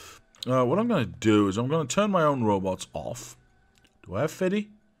belts. What I'm going to do is I'm going to turn my own robots off. Do I have Fiddy?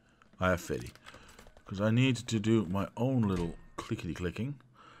 I have Fiddy. Because I need to do my own little clickety-clicking.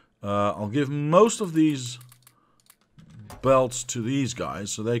 I'll give most of these belts to these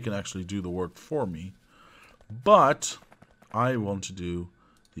guys so they can actually do the work for me. But I want to do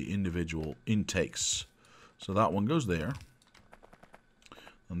the individual intakes. So that one goes there.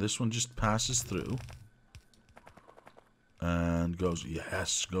 And this one just passes through. And goes,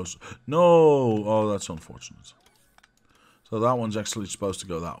 yes, goes, no, oh, that's unfortunate. So that one's actually supposed to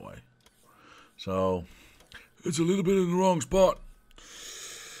go that way. So, it's a little bit in the wrong spot.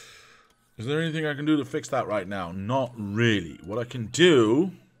 Is there anything I can do to fix that right now? Not really. What I can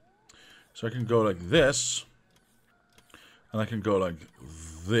do, so I can go like this. And I can go like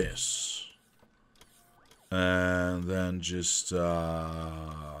this. And then just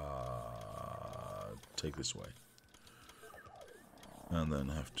take this away. And then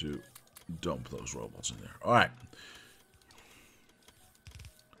have to dump those robots in there. Alright.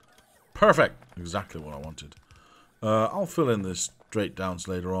 Perfect. Exactly what I wanted. I'll fill in the straight downs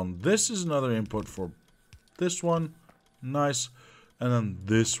later on. This is another input for this one. Nice. And then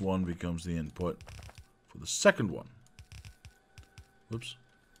this one becomes the input for the second one. Oops.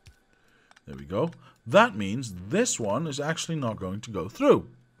 There we go. That means this one is actually not going to go through.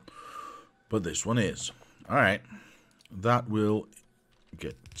 But this one is. Alright. That will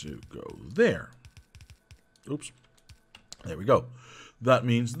get to go there. Oops. There we go. That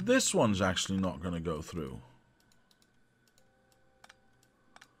means this one's actually not going to go through.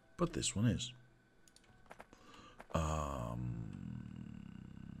 But this one is. Hang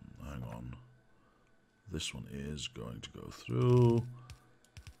on. This one is going to go through.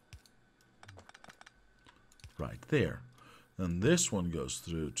 Right there. Then this one goes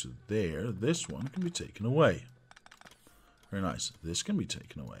through to there. This one can be taken away. Very nice. This can be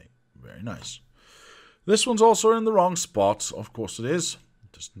taken away. Very nice. This one's also in the wrong spot. Of course it is.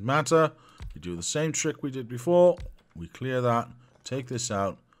 It doesn't matter. We do the same trick we did before. We clear that. Take this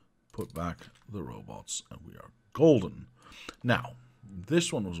out. Put back the robots. And we are golden. Now,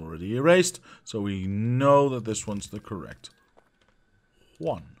 this one was already erased. So we know that this one's the correct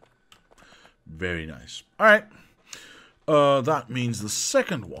one. Very nice. Alright. That means the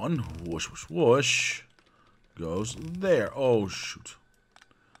second one, whoosh, whoosh, whoosh, goes there. Oh, shoot.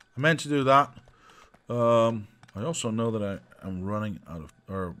 I meant to do that. I also know that I am running out of,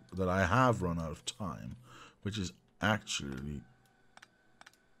 or that I have run out of time, which is actually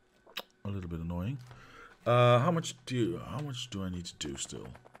a little bit annoying. How much do I need to do still?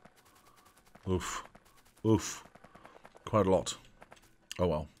 Oof. Oof. Quite a lot. Oh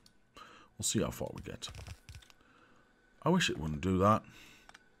well. We'll see how far we get. I wish it wouldn't do that.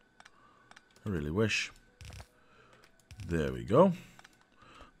 I really wish. There we go.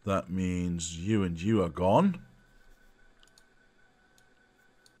 That means you and you are gone.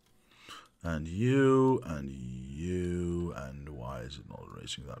 and you, and you, and why is it not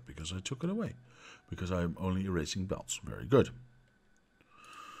erasing that? Because I took it away. Because I'm only erasing belts. Very good.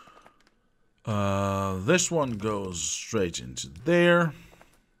 This one goes straight into there.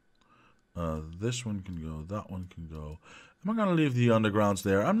 This one can go, that one can go. Am I going to leave the undergrounds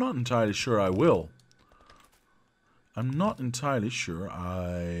there? I'm not entirely sure I will. I'm not entirely sure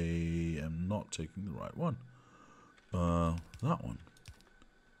I am not taking the right one. That one.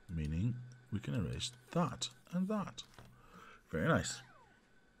 Meaning we can erase that and that. Very nice.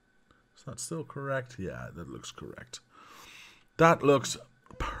 Is that still correct? Yeah, that looks correct. That looks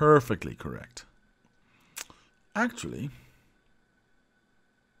perfectly correct. Actually,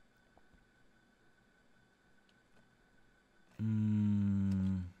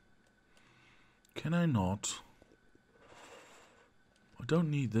 can I not? I don't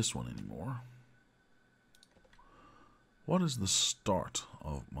need this one anymore. What is the start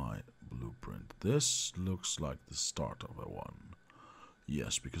of my blueprint? This looks like the start of a one.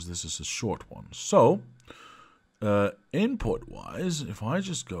 Yes, because this is a short one. So, input-wise, if I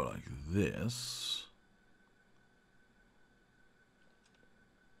just go like this...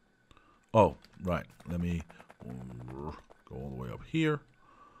 Oh, right. Let me go all the way up here.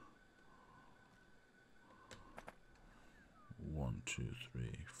 1, 2, 3,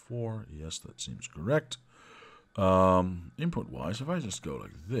 4. Yes, that seems correct. Input-wise, if I just go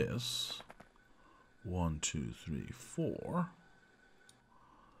like this, 1, 2, 3, 4,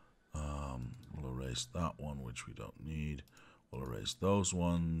 we'll erase that one, which we don't need. We'll erase those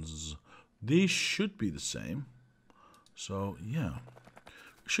ones. These should be the same. So, yeah.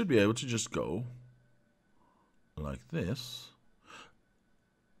 We should be able to just go like this.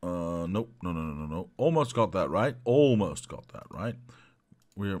 Nope. No. Almost got that right. Almost got that right.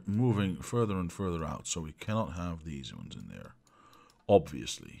 We're moving further and further out, so we cannot have these ones in there,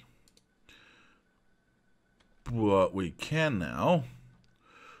 obviously. But we can now.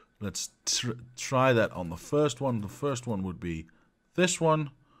 Let's try that on the first one. The first one would be this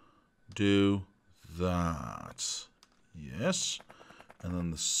one. Do that. Yes. And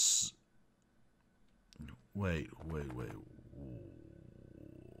then the... Wait.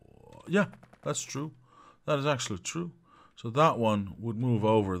 Yeah, that's true. That is actually true. So that one would move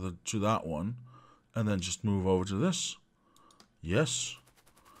over to that one, and then just move over to this. Yes.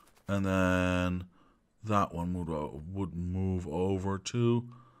 And then that one would move over to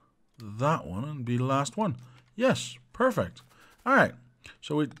that one and be the last one. Yes, perfect. All right.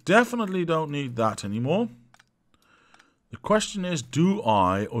 So we definitely don't need that anymore. The question is, do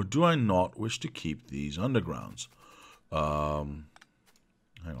I or do I not wish to keep these undergrounds? Hang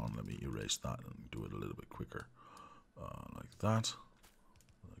on, let me erase that and do it a little bit quicker. Like that,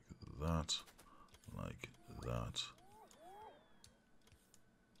 like that, like that.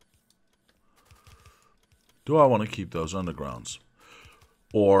 Do I want to keep those undergrounds?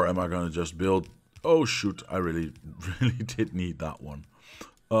 Or am I going to just build... Oh, shoot, I really did need that one.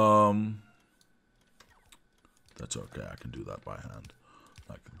 That's okay, I can do that by hand.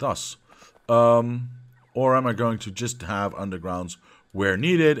 Like thus. Or am I going to just have undergrounds where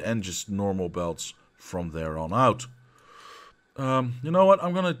needed and just normal belts from there on out? You know what?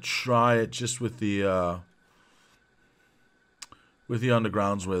 I'm gonna try it just with the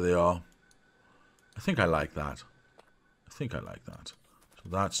undergrounds where they are. I think I like that. So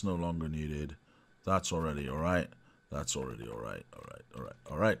that's no longer needed. That's already alright. That's already alright.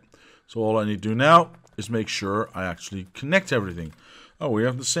 Alright. So all I need to do now is make sure I actually connect everything. Oh, we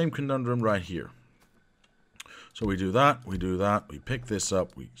have the same conundrum right here. So we do that, we pick this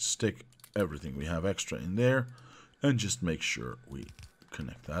up, we stick everything we have extra in there, and just make sure we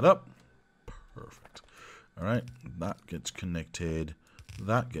connect that up. Perfect. Alright, that gets connected,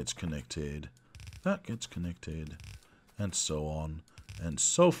 that gets connected, that gets connected, and so on and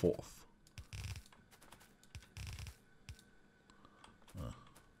so forth.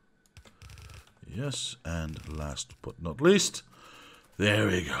 Yes, and last but not least, there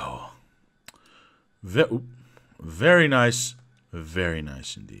we go. Very nice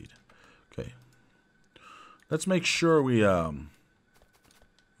indeed. Okay. Let's make sure we, oops.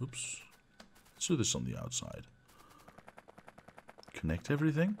 Let's do this on the outside. Connect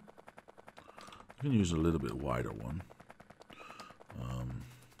everything. We can use a little bit wider one.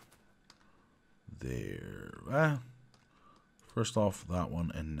 There. First off, that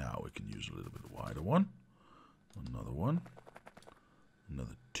one, and now we can use a little bit wider one. Another one.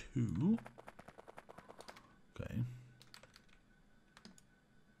 Another two. Okay.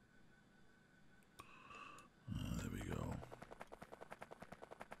 There we go.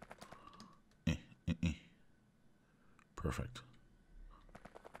 Perfect.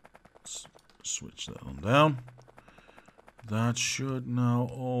 Let's switch that on down. That should now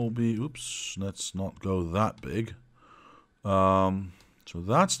all be... Oops, let's not go that big. So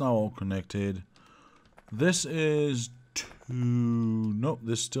that's now all connected. This is to... Nope,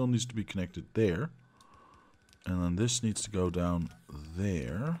 this still needs to be connected there. And then this needs to go down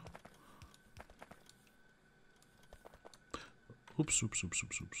there. Oops.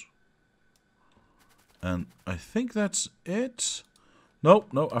 And I think that's it. No,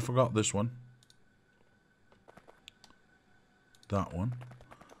 I forgot this one. That one.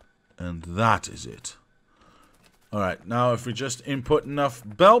 And that is it. Alright, now if we just input enough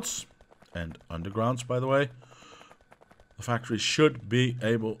belts, and undergrounds by the way, the factory should be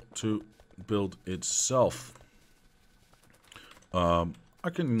able to build itself. I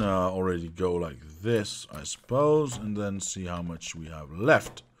can already go like this, I suppose, and then see how much we have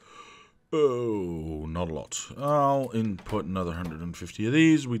left. Oh, not a lot. I'll input another 150 of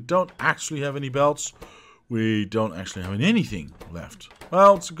these. We don't actually have any belts. We don't actually have anything left.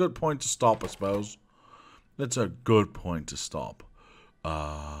 Well, it's a good point to stop, I suppose. That's a good point to stop.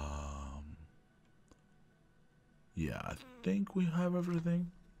 Yeah, I think we have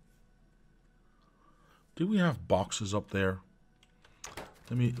everything. Do we have boxes up there?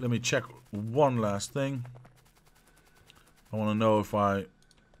 Let me check one last thing. I want to know if I'm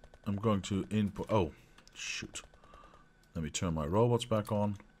going to input... Oh, shoot. Let me turn my robots back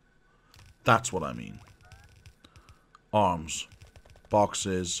on. That's what I mean. Arms,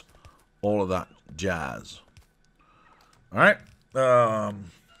 boxes, all of that jazz. Alright.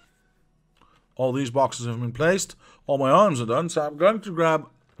 All these boxes have been placed. All my arms are done, so I'm going to grab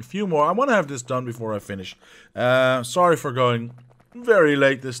a few more. I want to have this done before I finish. Sorry for going very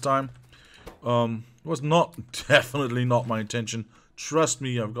late this time. It was definitely not my intention. Trust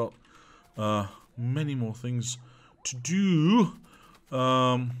me, I've got many more things to do.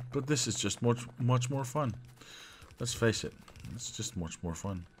 But this is just much more fun. Let's face it, it's just much more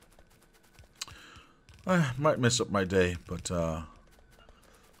fun. I might mess up my day, but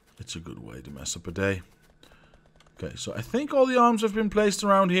it's a good way to mess up a day. Okay, so I think all the arms have been placed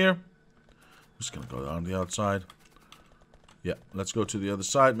around here. I'm just going to go down the outside. Yeah, let's go to the other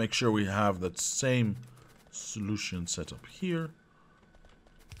side. Make sure we have that same solution set up here.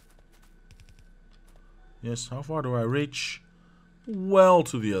 Yes, how far do I reach? Well,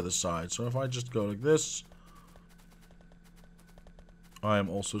 to the other side. So if I just go like this, I am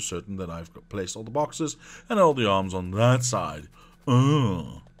also certain that I've placed all the boxes and all the arms on that side.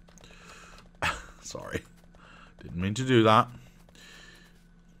 Sorry. Didn't mean to do that.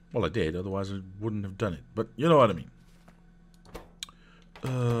 Well, I did, otherwise I wouldn't have done it. But you know what I mean.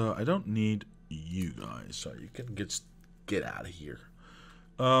 I don't need you guys, so you can get out of here.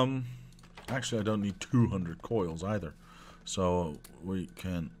 Actually, I don't need 200 coils either. So we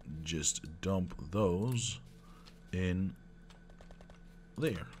can just dump those in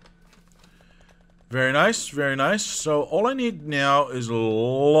there. Very nice, very nice. So all I need now is a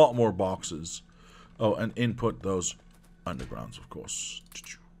lot more boxes. Oh, and input those undergrounds, of course.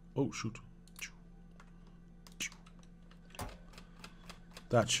 Oh, shoot.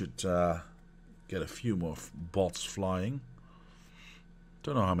 That should get a few more bots flying.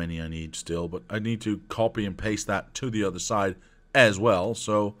 Don't know how many I need still, but I need to copy and paste that to the other side as well.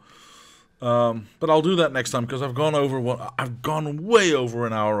 So, but I'll do that next time because I've gone way over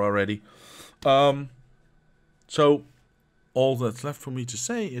an hour already. So all that's left for me to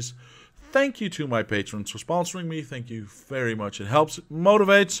say is thank you to my patrons for sponsoring me. Thank you very much. It helps, it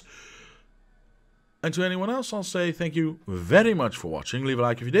motivates. And to anyone else, I'll say thank you very much for watching. Leave a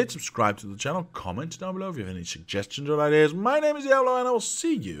like if you did. Subscribe to the channel. Comment down below if you have any suggestions or ideas. My name is Yellow, and I will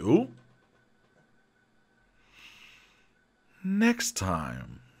see you next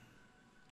time.